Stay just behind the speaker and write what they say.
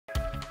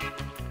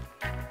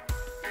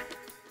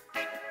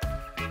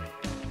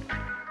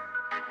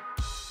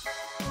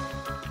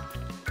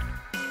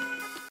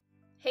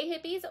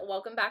hippies,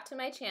 welcome back to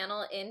my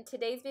channel. In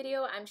today's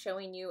video, I'm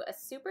showing you a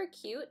super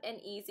cute and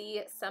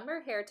easy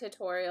summer hair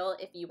tutorial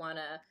if you want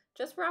to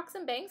just rock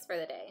some bangs for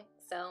the day.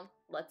 So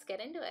let's get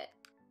into it.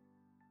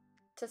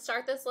 To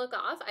start this look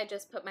off, I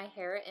just put my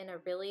hair in a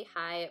really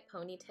high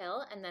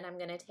ponytail, and then I'm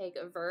going to take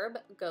Verb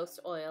Ghost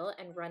Oil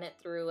and run it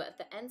through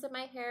the ends of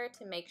my hair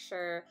to make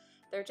sure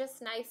they're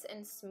just nice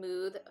and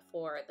smooth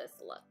for this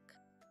look.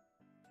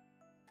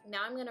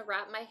 Now I'm going to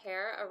wrap my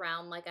hair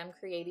around like I'm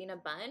creating a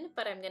bun,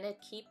 but I'm going to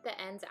keep the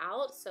ends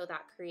out so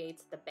that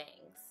creates the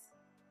bangs.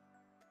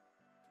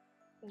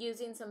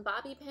 Using some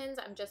bobby pins,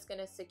 I'm just going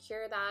to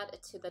secure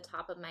that to the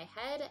top of my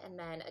head and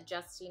then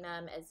adjusting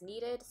them as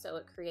needed so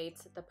it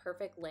creates the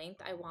perfect length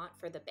I want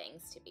for the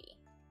bangs to be.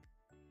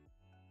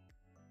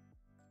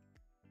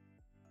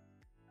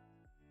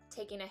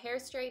 Taking a hair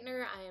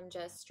straightener, I am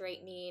just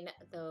straightening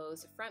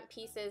those front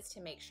pieces to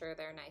make sure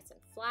they're nice and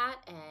flat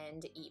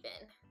and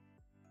even.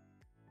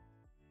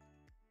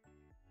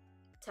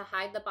 To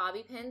hide the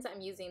bobby pins, I'm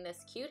using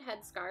this cute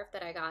headscarf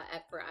that I got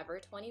at Forever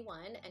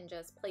 21 and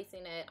just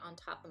placing it on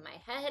top of my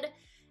head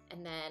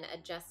and then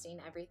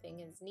adjusting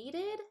everything as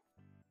needed.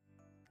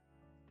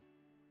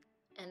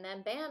 And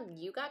then bam,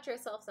 you got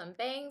yourself some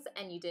bangs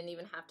and you didn't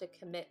even have to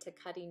commit to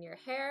cutting your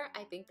hair.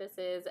 I think this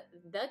is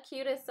the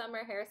cutest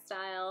summer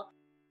hairstyle.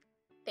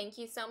 Thank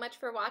you so much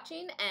for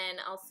watching, and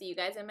I'll see you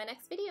guys in my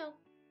next video.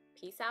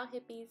 Peace out,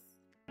 hippies.